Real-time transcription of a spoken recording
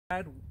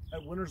At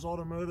Winters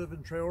Automotive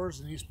and Trailers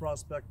in East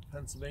Prospect,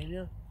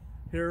 Pennsylvania,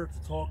 here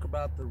to talk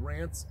about the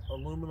Rance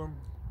aluminum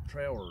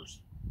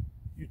trailers,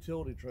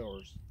 utility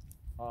trailers,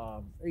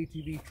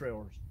 ATV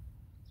trailers.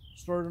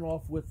 Starting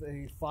off with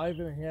a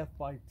 5.5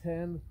 by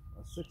 10,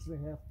 a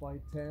 6.5 by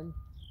 10.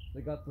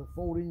 They got the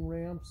folding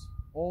ramps,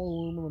 all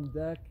aluminum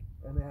deck,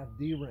 and they have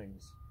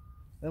D-rings.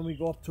 Then we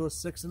go up to a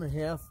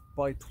 6.5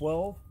 by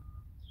 12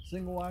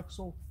 single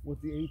axle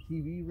with the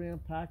ATV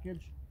ramp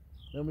package.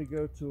 Then we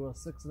go to a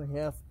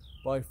 6.5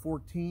 by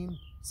 14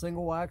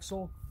 single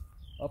axle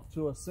up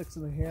to a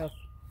 6.5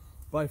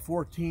 by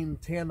 14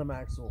 tandem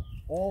axle.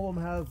 All of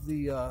them have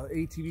the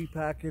ATV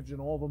package, and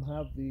all of them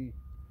have the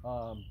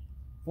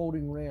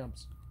folding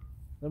ramps.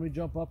 Then we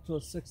jump up to a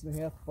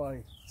 6.5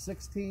 by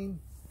 16,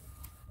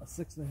 a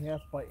 6.5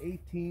 by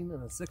 18,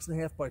 and a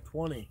 6.5 by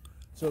 20.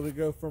 So we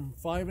go from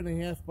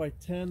 5.5 by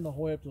 10 the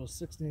whole way up to a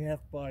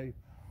 6.5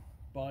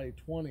 by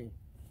 20.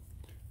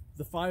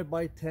 The 5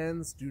 by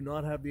 10s do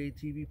not have the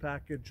ATV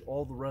package.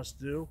 All the rest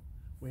do.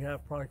 We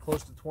have probably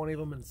close to 20 of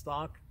them in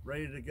stock,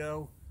 ready to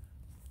go.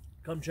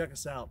 Come check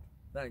us out.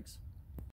 Thanks.